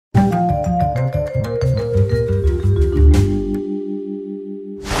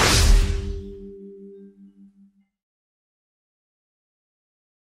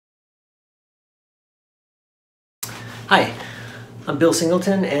I'm Bill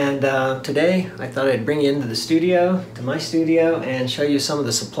Singleton, and today I thought I'd bring you into the studio, to my studio, and show you some of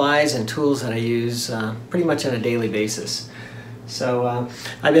the supplies and tools that I use pretty much on a daily basis. So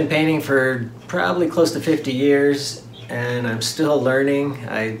I've been painting for probably close to 50 years, and I'm still learning.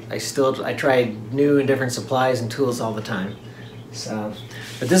 I try new and different supplies and tools all the time. So,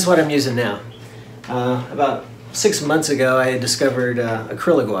 but this is what I'm using now. About 6 months ago, I had discovered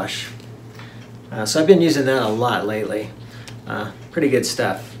Acryla gouache. So I've been using that a lot lately. Pretty good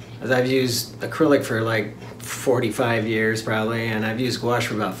stuff. As I've used acrylic for like 45 years probably, and I've used gouache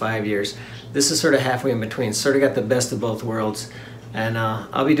for about 5 years. This is sort of halfway in between, sort of got the best of both worlds. And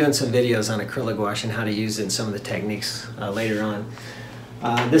I'll be doing some videos on acrylic gouache and how to use it and some of the techniques later on.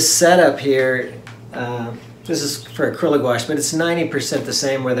 This setup here, this is for acrylic gouache, but it's 90% the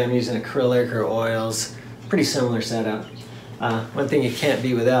same whether I'm using acrylic or oils. Pretty similar setup. One thing you can't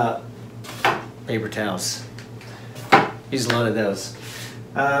be without, paper towels. Use a lot of those.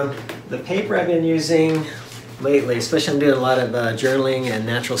 The paper I've been using lately, especially I'm doing a lot of journaling and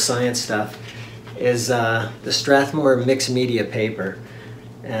natural science stuff, is the Strathmore mixed media paper.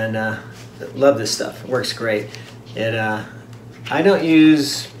 And love this stuff. It works great. I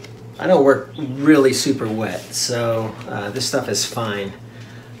don't work really super wet, so this stuff is fine.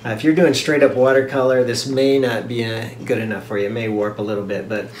 If you're doing straight up watercolor, this may not be good enough for you. It may warp a little bit,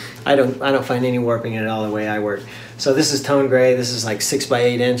 but I don't find any warping at all the way I work. So this is tone gray. This is like 6 by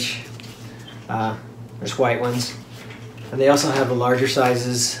 8 inch. There's white ones, and they also have the larger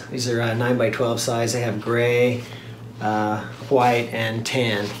sizes. These are 9 by 12 size. They have gray, white, and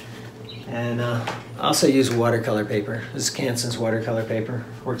tan. And I also use watercolor paper. This is Cansen's watercolor paper.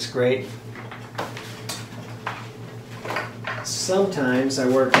 Works great. Sometimes I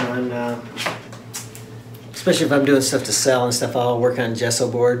work on, especially if I'm doing stuff to sell and stuff, I'll work on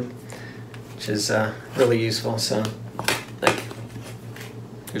Gessobord, which is really useful. So, like,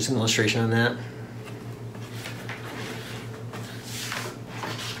 here's an illustration on that.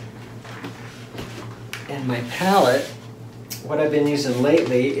 And my palette, what I've been using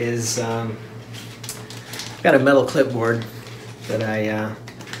lately is, I've got a metal clipboard that I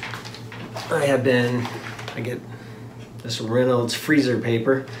get this Reynolds freezer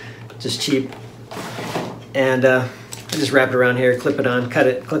paper, just cheap, and I just wrap it around here, clip it on, cut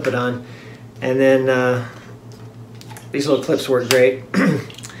it, clip it on, and then these little clips work great.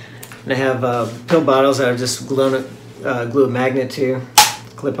 And I have pill bottles that I've just glue a magnet to,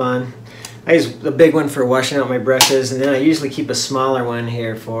 clip on. I use the big one for washing out my brushes, and then I usually keep a smaller one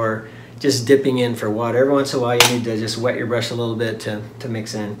here for just dipping in for water. Every once in a while you need to just wet your brush a little bit to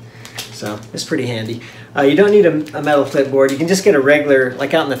mix in. So it's pretty handy. You don't need a metal clipboard. You can just get a regular,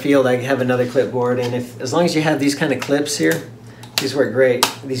 like out in the field I have another clipboard, and as long as you have these kind of clips here, these work great.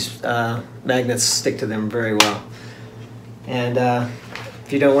 These magnets stick to them very well. And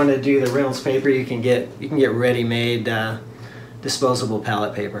if you don't want to do the Reynolds paper, you can get ready-made disposable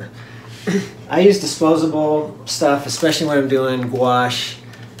palette paper. I use disposable stuff, especially when I'm doing gouache,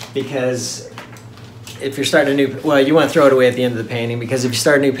 because if you're starting a new, well, you want to throw it away at the end of the painting, because if you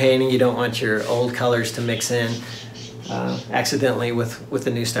start a new painting, you don't want your old colors to mix in accidentally with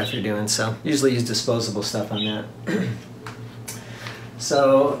the new stuff you're doing. So usually use disposable stuff on that.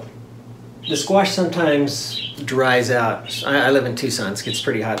 So this gouache sometimes dries out. I live in Tucson, it gets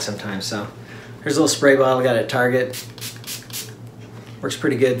pretty hot sometimes. So here's a little spray bottle I got at Target. Works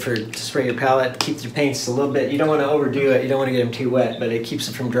pretty good to spray your palette. Keeps your paints a little bit. You don't want to overdo it. You don't want to get them too wet, but it keeps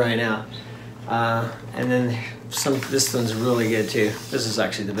it from drying out. And then this one's really good too. This is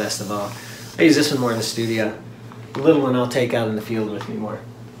actually the best of all. I use this one more in the studio. The little one I'll take out in the field with me more.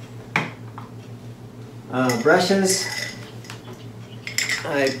 Brushes.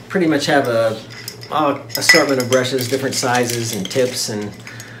 I pretty much have an assortment of brushes, different sizes and tips. And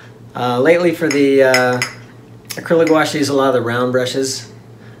lately for the acrylic gouache, I use a lot of the round brushes,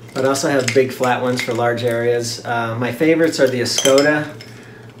 but I also have big flat ones for large areas. My favorites are the Escoda.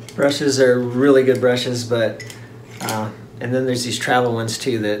 Brushes are really good brushes, but and then there's these travel ones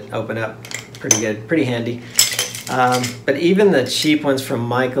too that open up pretty good, pretty handy. But even the cheap ones from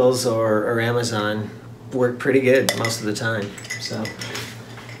Michael's or Amazon work pretty good most of the time. So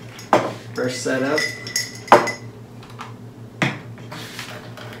brush setup.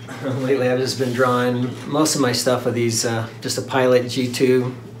 Lately I've just been drawing most of my stuff with these, just a Pilot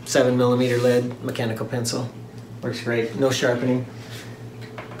G2 7mm lead mechanical pencil. Works great, no sharpening.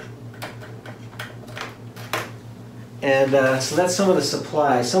 And so that's some of the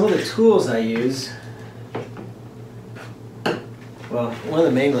supplies. Some of the tools I use, well, one of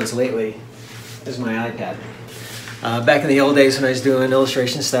the main ones lately is my iPad. Back in the old days when I was doing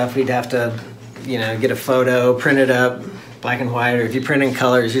illustration stuff, we'd have to, get a photo, print it up, black and white, or if you print in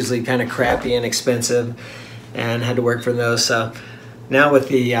color, it's usually kind of crappy and expensive, and had to work for those. So now with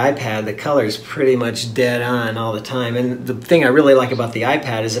the iPad, the color is pretty much dead on all the time. And the thing I really like about the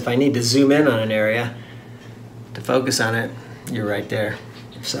iPad is if I need to zoom in on an area to focus on it, you're right there.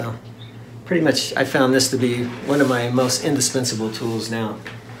 So pretty much I found this to be one of my most indispensable tools now.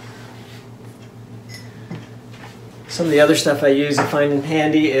 Some of the other stuff I use I find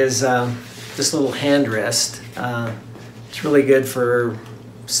handy is this little hand rest. It's really good for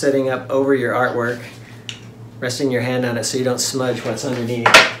setting up over your artwork, resting your hand on it so you don't smudge what's underneath.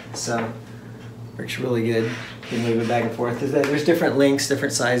 So works really good. You can move it back and forth. There's different lengths,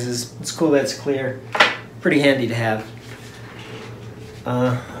 different sizes. It's cool that it's clear. Pretty handy to have.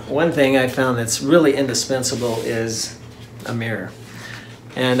 One thing I found that's really indispensable is a mirror.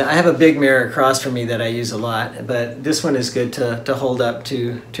 And I have a big mirror across from me that I use a lot, but this one is good to hold up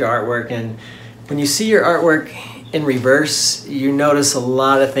to artwork. And when you see your artwork in reverse, you notice a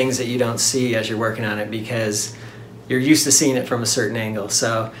lot of things that you don't see as you're working on it because you're used to seeing it from a certain angle.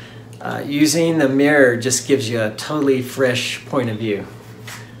 So using the mirror just gives you a totally fresh point of view.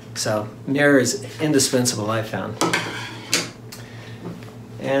 So mirror is indispensable, I found.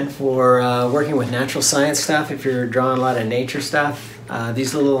 And for working with natural science stuff, if you're drawing a lot of nature stuff,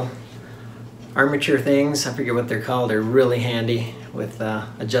 these little armature things, I forget what they're called, they're really handy with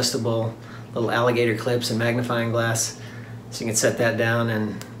adjustable little alligator clips and magnifying glass. So you can set that down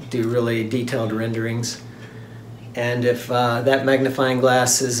and do really detailed renderings. And if that magnifying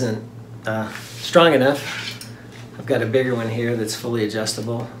glass isn't strong enough, I've got a bigger one here that's fully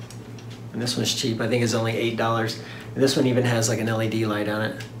adjustable. And this one's cheap, I think it's only $8. And this one even has like an LED light on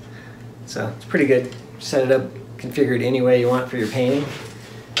it. So it's pretty good. Set it up, configure it any way you want for your painting.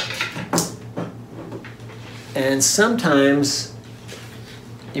 And sometimes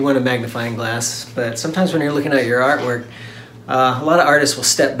you want a magnifying glass, but sometimes when you're looking at your artwork, a lot of artists will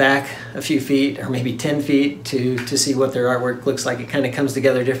step back a few feet or maybe 10 feet to see what their artwork looks like. It kind of comes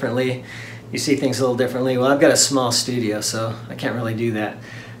together differently. You see things a little differently. Well, I've got a small studio, so I can't really do that.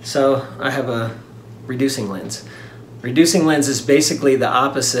 So I have a reducing lens. Reducing lens is basically the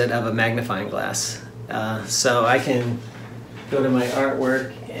opposite of a magnifying glass. So I can go to my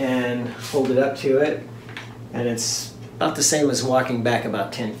artwork and hold it up to it, and it's about the same as walking back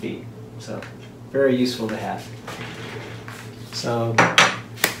about 10 feet. So very useful to have. So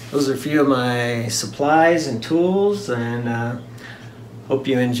those are a few of my supplies and tools, and hope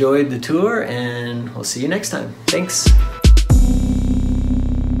you enjoyed the tour, and we'll see you next time. Thanks.